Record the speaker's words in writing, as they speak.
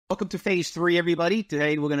Welcome to phase 3, everybody.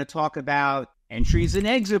 Today we're going to talk about entries and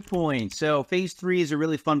exit points. So phase 3 is a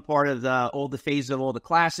really fun part of all the phases of all the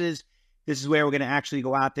classes. This is where we're going to actually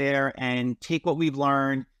go out there and take what we've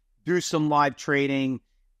learned, do some live trading,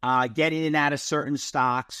 get in and out of certain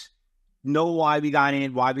stocks, know why we got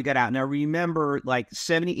in, why we got out. Now remember, like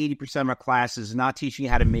 70-80% of our classes is not teaching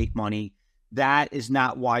you how to make money. That is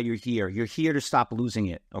not why you're here. You're here to stop losing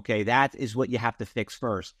it, okay? That is what you have to fix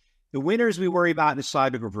first. The winners we worry about in the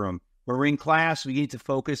cyber group room. When we're in class, we need to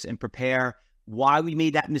focus and prepare why we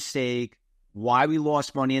made that mistake, why we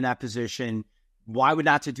lost money in that position, why we're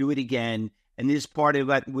not to do it again. And this is part of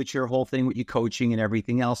that, which your whole thing with your coaching and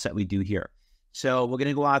everything else that we do here. So we're going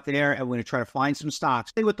to go out there and we're going to try to find some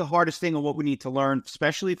stocks. What the hardest thing and what we need to learn,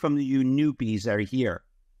 especially from you newbies that are here.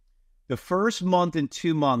 The first month and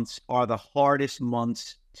 2 months are the hardest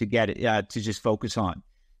months to get it, to just focus on.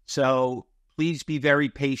 So please be very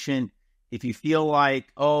patient. If you feel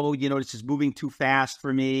like, oh, this is moving too fast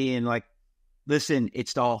for me, and like, listen,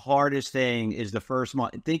 it's the hardest thing is the first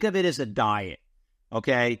month. Think of it as a diet,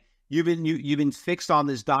 okay? You've been fixed on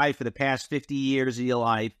this diet for the past 50 years of your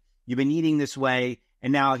life. You've been eating this way,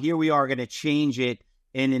 and now here we are going to change it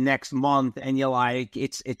in the next month, and you're like,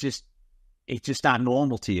 it's just not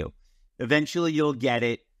normal to you. Eventually, you'll get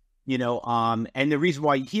it, and the reason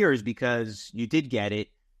why you're here is because you did get it.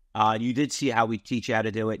 You did see how we teach you how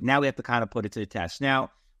to do it. Now we have to kind of put it to the test.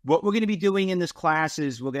 Now, what we're going to be doing in this class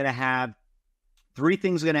is we're going to have 3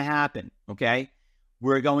 things going to happen, okay?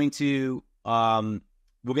 We're going to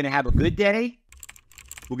have a good day,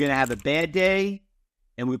 we're going to have a bad day,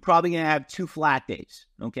 and we're probably going to have 2 flat days,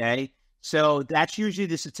 okay? So that's usually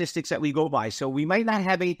the statistics that we go by. So we might not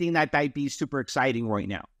have anything that might be super exciting right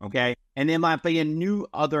now, okay? And there might be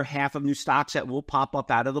other half of new stocks that will pop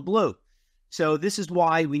up out of the blue. So this is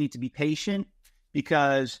why we need to be patient,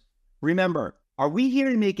 because remember, are we here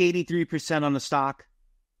to make 83% on the stock?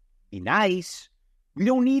 Be nice. We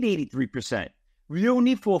don't need 83%. We don't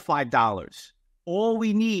need $4 or $5. All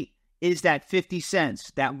we need is that 50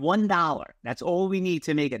 cents, that $1. That's all we need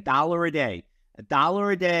to make $1 a day.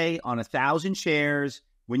 $1 a day on 1,000 shares.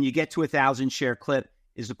 When you get to 1,000 share clip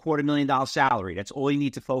is a $250,000 salary. That's all you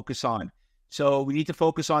need to focus on. So we need to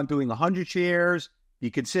focus on doing 100 shares. Be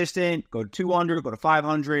consistent, go to 200, go to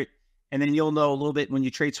 500, and then you'll know a little bit when you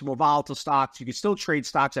trade some more volatile stocks. You can still trade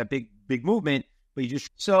stocks at big movement, but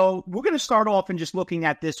so we're going to start off and just looking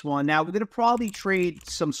at this one. Now, we're going to probably trade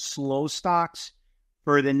some slow stocks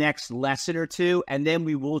for the next lesson or two, and then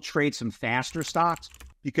we will trade some faster stocks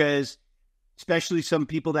because especially some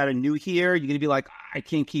people that are new here, you're going to be like, I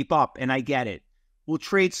can't keep up, and I get it. We'll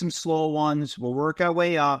trade some slow ones. We'll work our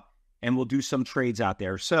way up, and we'll do some trades out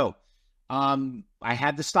there. So, I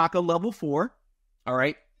have the stock at level 4, all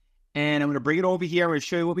right? And I'm going to bring it over here. I'm going to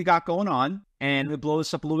show you what we got going on, and we'll blow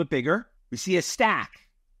this up a little bit bigger. We see a stack,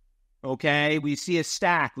 okay? We see a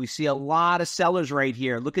stack. We see a lot of sellers right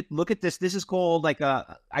here. Look at this. This is called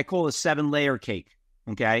I call a 7-layer cake,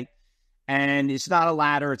 okay? And it's not a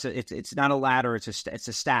ladder. It's not a ladder. It's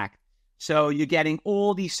a stack. So you're getting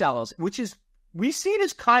all these sellers, which is, we see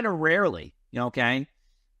this kind of rarely, okay?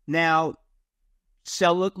 Now,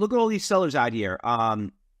 look at all these sellers out here.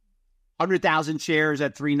 100,000 shares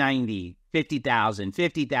at 390, 50,000,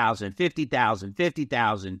 50,000, 50,000,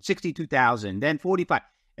 50,000, 62,000, then 45.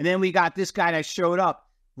 And then we got this guy that showed up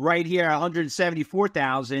right here at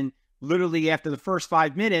 174,000, literally after the first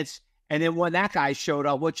 5 minutes. And then when that guy showed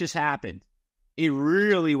up, what just happened? It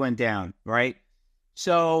really went down, right?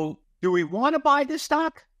 So do we want to buy this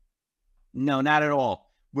stock? No, not at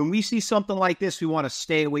all. When we see something like this, we want to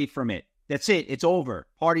stay away from it. That's it. It's over.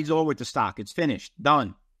 Party's over with the stock. It's finished.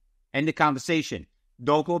 Done. End the conversation.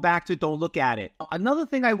 Don't go back to it. Don't look at it. Another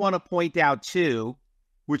thing I want to point out too,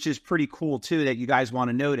 which is pretty cool too, that you guys want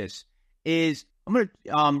to notice, is I'm going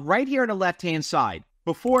to, right here on the left-hand side,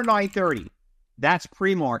 before 9:30, that's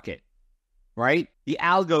pre-market, right? The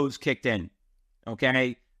algos kicked in,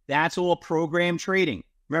 okay? That's all program trading.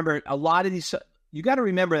 Remember, a lot of these, you got to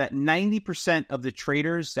remember that 90% of the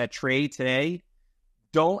traders that trade today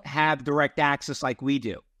don't have direct access like we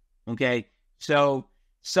do, okay? So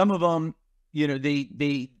some of them,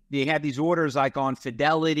 they have these orders like on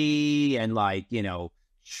Fidelity and like,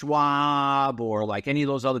 Schwab or like any of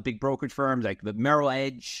those other big brokerage firms like the Merrill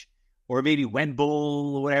Edge or maybe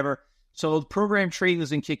Wenbull or whatever. So program trading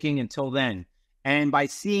isn't kicking until then. And by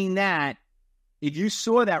seeing that, if you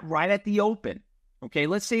saw that right at the open, okay,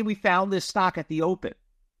 let's say we found this stock at the open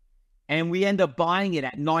and we end up buying it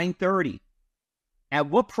at 9:30. At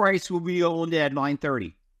what price would we own it at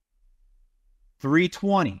 9:30?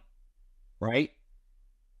 $320, right?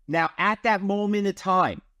 Now, at that moment in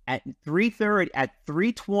time, at 3:30, at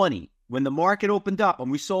 3:20, when the market opened up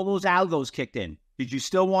and we saw those algos kicked in, did you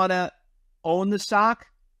still want to own the stock?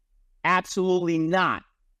 Absolutely not.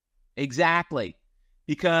 Exactly.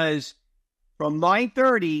 Because from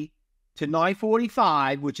 9:30 to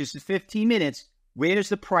 9:45, which is the 15 minutes, where's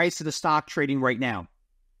the price of the stock trading right now?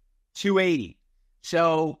 280.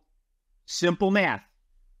 So simple math.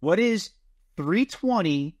 What is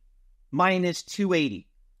 320 minus 280?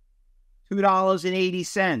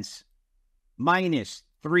 $2.80 minus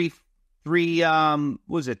what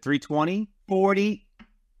was it, 320? 40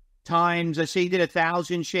 times, let's say you did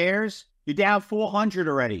 1,000 shares, you're down 400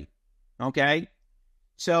 already. Okay?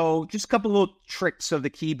 So just a couple little tricks of the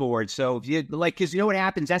keyboard. So if you like, because you know what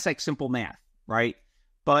happens? That's like simple math, right?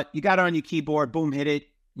 But you got it on your keyboard, boom, hit it.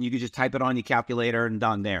 And you can just type it on your calculator and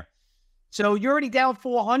done there. So you're already down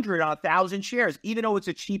 400 on 1,000 shares, even though it's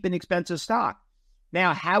a cheap and expensive stock.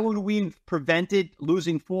 Now, how would we have prevented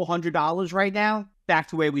losing $400 right now? Back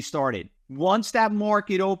to where we started. Once that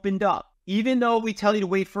market opened up, even though we tell you to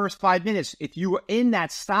wait first 5 minutes, if you were in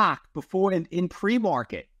that stock before in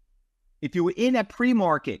pre-market, if you were in that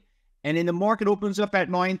pre-market and then the market opens up at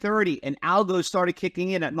 9:30 and algos started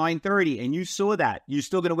kicking in at 9:30 and you saw that, you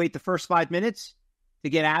still going to wait the first 5 minutes to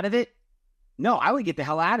get out of it? No, I would get the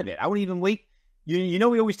hell out of it. I wouldn't even wait. You know,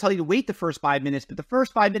 we always tell you to wait the first 5 minutes, but the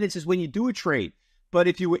first 5 minutes is when you do a trade. But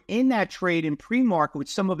if you were in that trade in pre-market,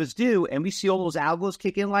 which some of us do, and we see all those algos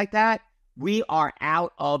kick in like that, we are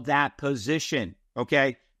out of that position,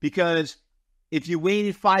 okay? Because if you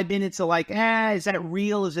waited 5 minutes of like, is that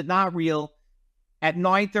real? Is it not real? At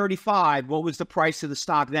 9:35, what was the price of the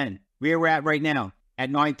stock then? Where we're at right now at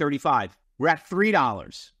 9:35. We're at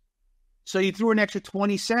 $3. So you threw an extra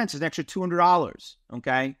 20 cents, an extra $200,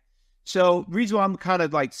 okay? So the reason why I'm kind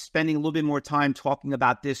of like spending a little bit more time talking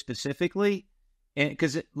about this specifically, and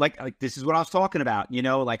because like this is what I was talking about, you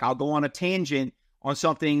know, like I'll go on a tangent on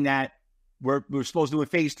something that we're supposed to do in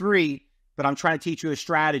phase 3, but I'm trying to teach you a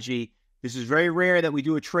strategy. This is very rare that we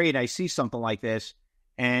do a trade. I see something like this,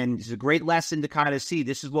 and it's a great lesson to kind of see.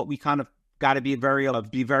 This is what we kind of got to be very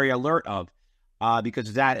alert of,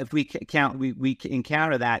 because that if we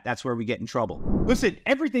encounter that, that's where we get in trouble. Listen,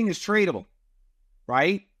 everything is tradable,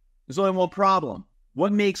 right? There's only one problem.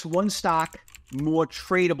 What makes one stock more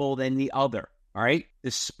tradable than the other? All right, the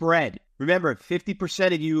spread. Remember,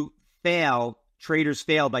 50% of you traders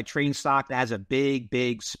fail by trading stock that has a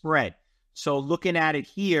big spread. So looking at it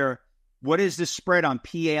here, what is the spread on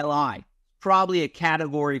PLI? Probably a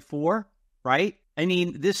category 4, right? I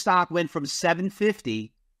mean, this stock went from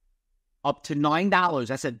 $7.50 up to $9.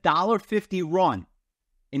 That's a $1.50 run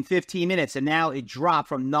in 15 minutes. And now it dropped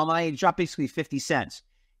from $9, it dropped basically 50 cents.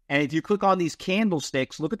 And if you click on these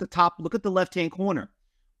candlesticks, look at the top, look at the left-hand corner.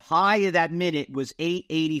 High of that minute was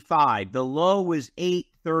 8.85. The low was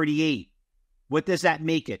 8.38. What does that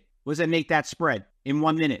make it? What does that make that spread in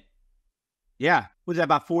 1 minute? Yeah. Was that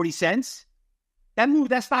about 40 cents?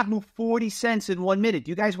 That stock moved 40 cents in 1 minute.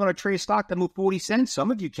 Do you guys want to trade a stock that moved 40 cents? Some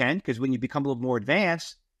of you can, because when you become a little more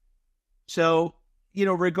advanced. So, you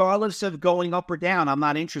know, regardless of going up or down, I'm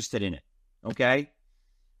not interested in it. Okay?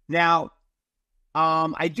 Now,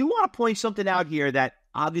 I do want to point something out here that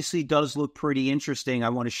obviously does look pretty interesting. I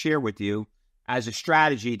want to share with you as a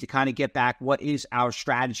strategy to kind of get back what is our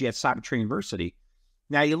strategy at Cyber Trading University.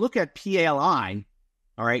 Now, you look at PLI,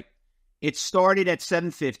 all right? It started at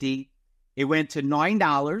 $7.50. It went to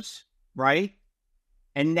 $9, right?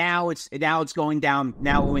 And now it's going down.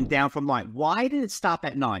 Now it went down from $9. Why did it stop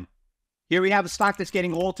at $9? Here we have a stock that's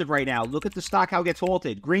getting halted right now. Look at the stock, how it gets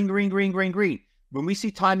halted. Green. When we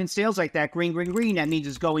see time in sales like that, green, that means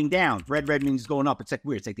it's going down. Red means it's going up. It's like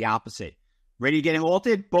weird. It's like the opposite. Ready to get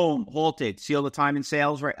halted? Boom, halted. See all the time in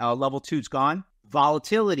sales, right? Level 2, it's gone.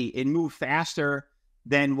 Volatility, it moved faster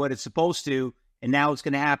than what it's supposed to, and now it's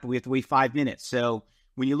going to happen. We have to wait 5 minutes. So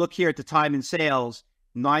when you look here at the time in sales,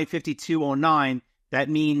 9:52:09, that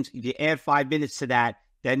means if you add 5 minutes to that,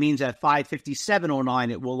 that means at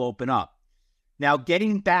 5:57:09 it will open up. Now,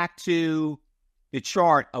 getting back to the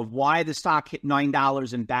chart of why the stock hit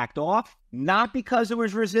 $9 and backed off, not because there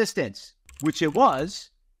was resistance, which it was,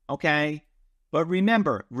 okay? But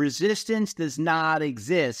remember, resistance does not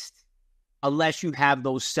exist unless you have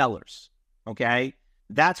those sellers, okay?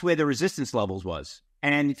 That's where the resistance levels was.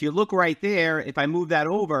 And if you look right there, if I move that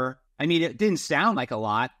over, I mean, it didn't sound like a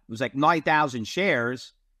lot. It was like 9,000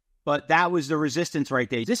 shares, but that was the resistance right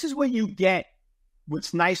there. This is what you get.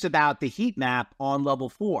 What's nice about the heat map on level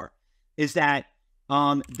 4 is that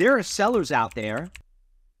there are sellers out there,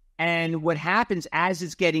 and what happens as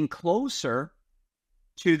it's getting closer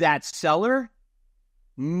to that seller,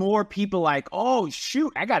 more people like, oh,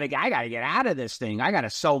 shoot, I gotta get out of this thing. I got to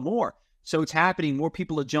sell more. So it's happening. More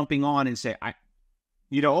people are jumping on and say,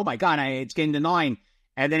 oh my God, it's getting to 9.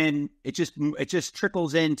 And then it just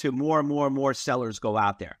trickles into more and more and more sellers go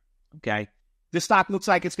out there. Okay. This stock looks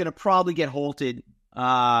like it's going to probably get halted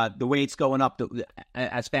the way it's going up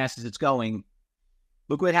as fast as it's going.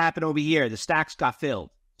 Look what happened over here. The stocks got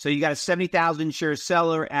filled. So you got a 70,000 share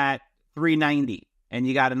seller at 390, and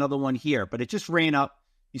you got another one here, but it just ran up.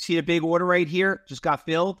 You see the big order right here, just got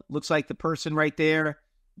filled. Looks like the person right there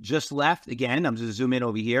just left. Again, I'm just zoom in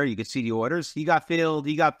over here. You can see the orders. He got filled.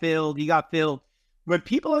 He got filled. He got filled. When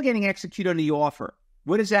people are getting executed on the offer,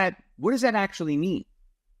 what does that actually mean?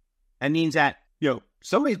 That means that,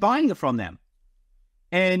 somebody's buying it from them.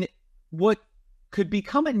 And what could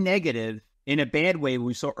become a negative in a bad way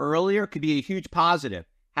we saw earlier could be a huge positive.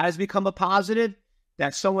 How does it become a positive?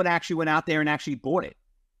 That someone actually went out there and actually bought it.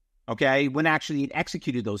 Okay? When actually it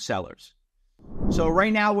executed those sellers. So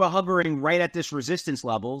right now we're hovering right at this resistance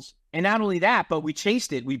levels. And not only that, but we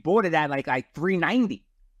chased it. We bought it at like 390.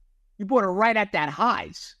 We bought it right at that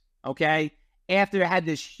highs. Okay? After it had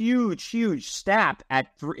this huge snap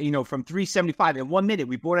at, from 375. In 1 minute,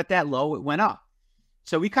 we bought it that low. It went up.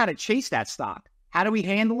 So we kind of chased that stock. How do we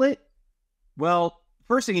handle it? Well,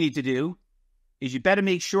 first thing you need to do is you better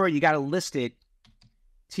make sure you got to list it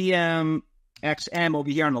TMXM over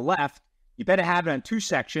here on the left. You better have it on 2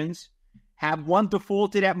 sections. Have one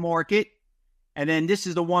defaulted at market. And then this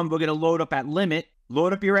is the one we're going to load up at limit.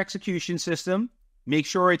 Load up your execution system. Make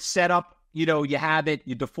sure it's set up. You have it,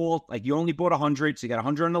 you default, like you only bought 100. So you got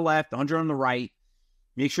 100 on the left, 100 on the right.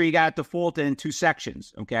 Make sure you got it defaulted in 2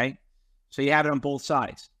 sections. Okay. So you have it on both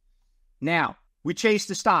sides. Now, we chase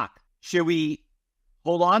the stock. Should we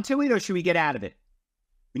hold on to it or should we get out of it?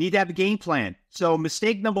 We need to have a game plan. So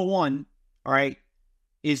mistake number 1, all right,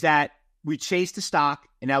 is that we chased the stock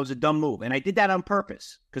and that was a dumb move. And I did that on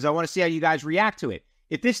purpose because I want to see how you guys react to it.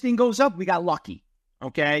 If this thing goes up, we got lucky.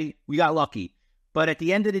 Okay? We got lucky. But at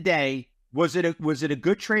the end of the day, was it a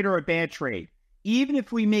good trade or a bad trade? Even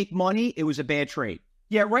if we make money, it was a bad trade.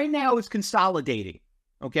 Yeah, right now it's consolidating.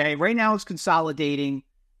 Okay? Right now it's consolidating.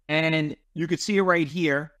 And you could see it right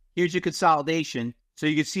here. Here's your consolidation. So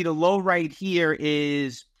you can see the low right here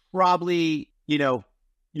is probably, you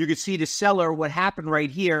could see the seller, what happened right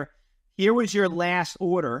here. Here was your last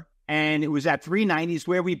order, and it was at 390 is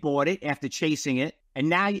where we bought it after chasing it. And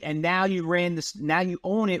now you ran this, now you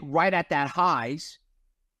own it right at that highs.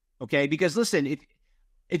 Okay, because listen,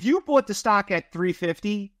 if you bought the stock at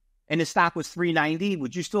 350 and the stock was 390,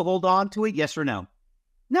 would you still hold on to it? Yes or no?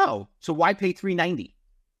 No. So why pay 390?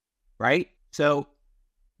 Right? So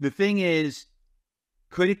the thing is,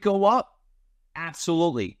 could it go up?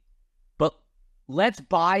 Absolutely. But let's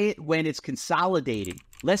buy it when it's consolidating.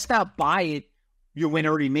 Let's not buy it when it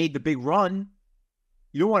already made the big run.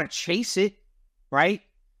 You don't want to chase it, right?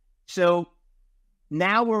 So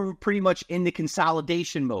now we're pretty much in the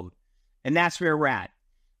consolidation mode, and that's where we're at.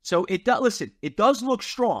 So it does look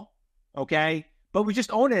strong, okay? But we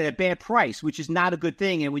just own it at a bad price, which is not a good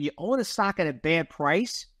thing. And when you own a stock at a bad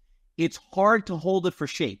price, it's hard to hold it for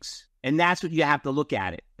shakes. And that's what you have to look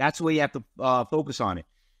at it. That's the way you have to focus on it.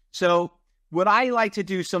 So what I like to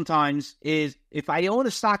do sometimes is if I own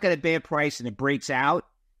a stock at a bad price and it breaks out,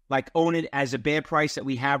 like own it as a bad price that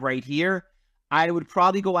we have right here, I would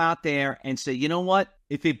probably go out there and say, you know what?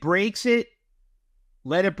 If it breaks it,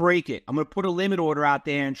 let it break it. I'm going to put a limit order out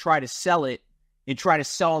there and try to sell it and try to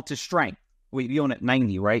sell it to strength. Wait, you own it at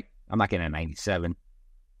 90, right? I'm not getting a 97.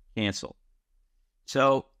 Cancel.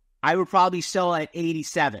 So I would probably sell at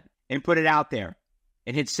 87 and put it out there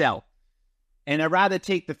and hit sell. And I'd rather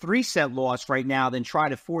take the 3-cent loss right now than try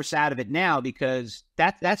to force out of it now because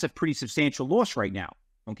that's a pretty substantial loss right now.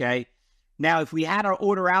 Okay. Now, if we had our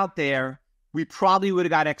order out there, we probably would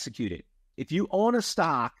have got executed. If you own a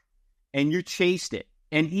stock and you chased it,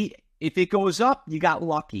 and if it goes up, you got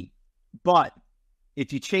lucky. But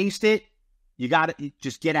if you chased it, you got to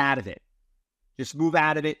just get out of it. Just move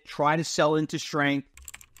out of it. Try to sell into strength.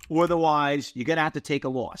 Otherwise, you're going to have to take a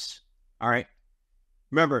loss. All right.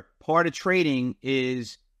 Remember, part of trading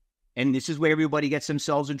is, and this is where everybody gets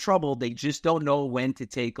themselves in trouble, they just don't know when to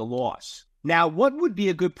take a loss. Now, what would be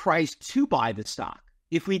a good price to buy the stock?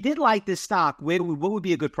 If we did like this stock, what would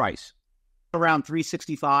be a good price? Around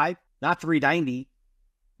 365, not 390,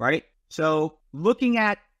 right? So looking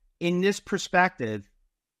at in this perspective,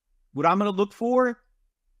 what I'm going to look for,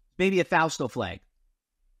 maybe a Fausto flag,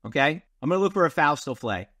 okay? I'm going to look for a Fausto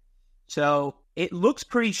flag. So it looks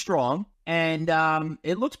pretty strong, and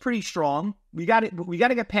it looks pretty strong. We got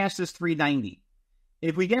to get past this 390.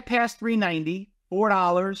 If we get past 390,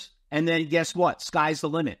 $4, And then guess what? Sky's the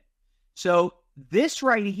limit. So this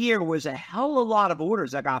right here was a hell of a lot of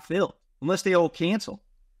orders that got filled, unless they all cancel.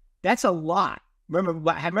 That's a lot.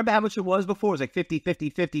 Remember how much it was before? It was like 50, 50,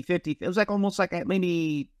 50, 50. It was like almost like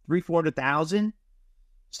maybe 400,000.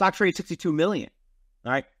 Stock trade 62 million.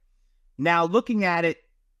 All right. Now looking at it,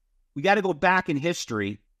 we got to go back in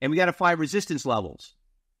history and we got to find resistance levels.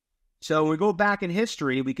 So when we go back in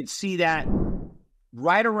history, we can see that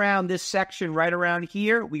right around this section, right around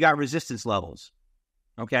here, we got resistance levels.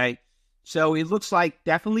 Okay. So it looks like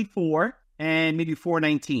definitely 4 and maybe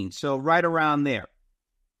 419. So right around there.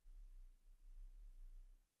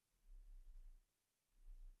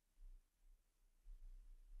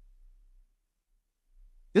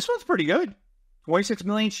 This one's pretty good. 26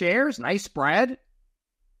 million shares, nice spread.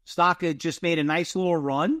 Stock had just made a nice little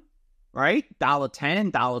run, right?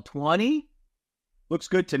 $1.10, $1.20. Looks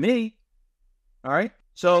good to me. All right.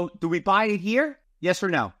 So do we buy it here? Yes or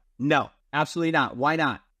no? No, absolutely not. Why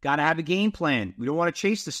not? Got to have a game plan. We don't want to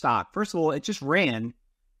chase the stock. First of all, it just ran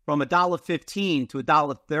from $1.15 to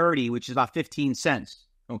 $1.30, which is about 15 cents.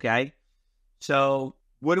 Okay. So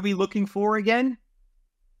what are we looking for again?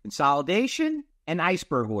 Consolidation and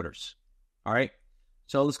iceberg orders. All right.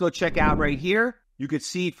 So let's go check out right here. You could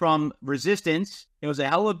see from resistance, it was a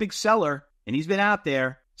hell of a big seller, and he's been out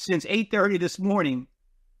there since 8:30 this morning,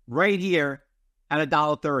 right here at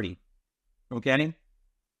 $1.30. Okay.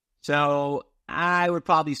 So I would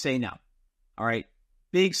probably say no. All right.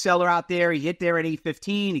 Big seller out there. He hit there at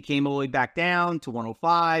 8:15. He came all the way back down to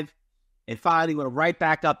 105 and finally went right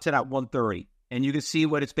back up to that 130. And you can see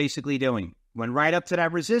what it's basically doing. Went right up to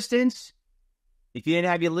that resistance. If you didn't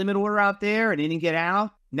have your limit order out there and it didn't get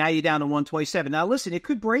out, now you're down to 127. Now listen, it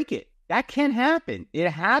could break it. That can happen. It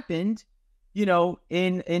happened, in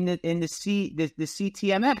the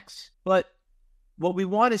CTMX. But what we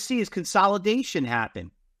want to see is consolidation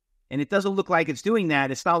happen. And it doesn't look like it's doing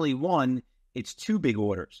that. It's not only one, it's 2 big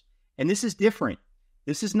orders. And this is different.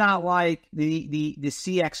 This is not like the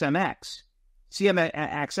CXMX.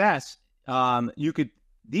 CMXS,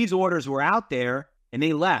 these orders were out there and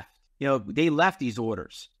they left. They left these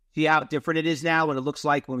orders. See how different it is now, what it looks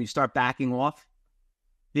like when we start backing off?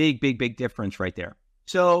 Big, big, big difference right there.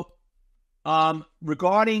 So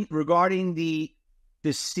regarding the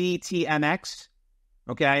CTMX,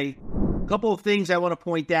 okay, a couple of things I want to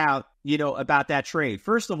point out, about that trade.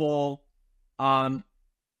 First of all,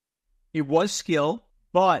 it was skill,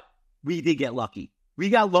 but we did get lucky. We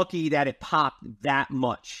got lucky that it popped that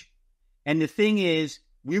much. And the thing is,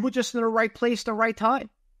 we were just in the right place at the right time.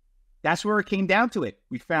 That's where it came down to it.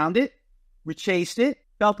 We found it. We chased it.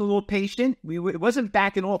 Felt a little patient. It wasn't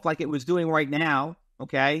backing off like it was doing right now,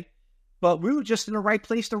 okay? But we were just in the right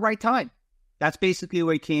place at the right time. That's basically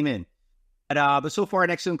where it came in. But so far, an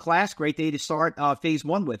excellent class. Great day to start phase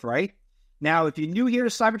 1 with, right? Now, if you're new here to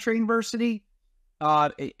Cyber Trade University,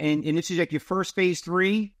 and this is like your first phase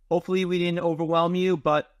 3, hopefully we didn't overwhelm you,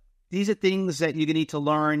 but these are things that you're going to need to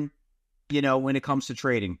learn, when it comes to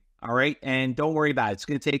trading. All right. And don't worry about it. It's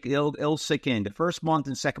going to take, it'll sink in. The first month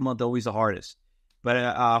and second month are always the hardest.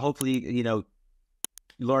 But hopefully, you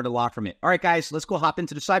learned a lot from it. All right, guys, let's go hop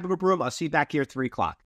into the Cyber Group room. I'll see you back here at 3 o'clock.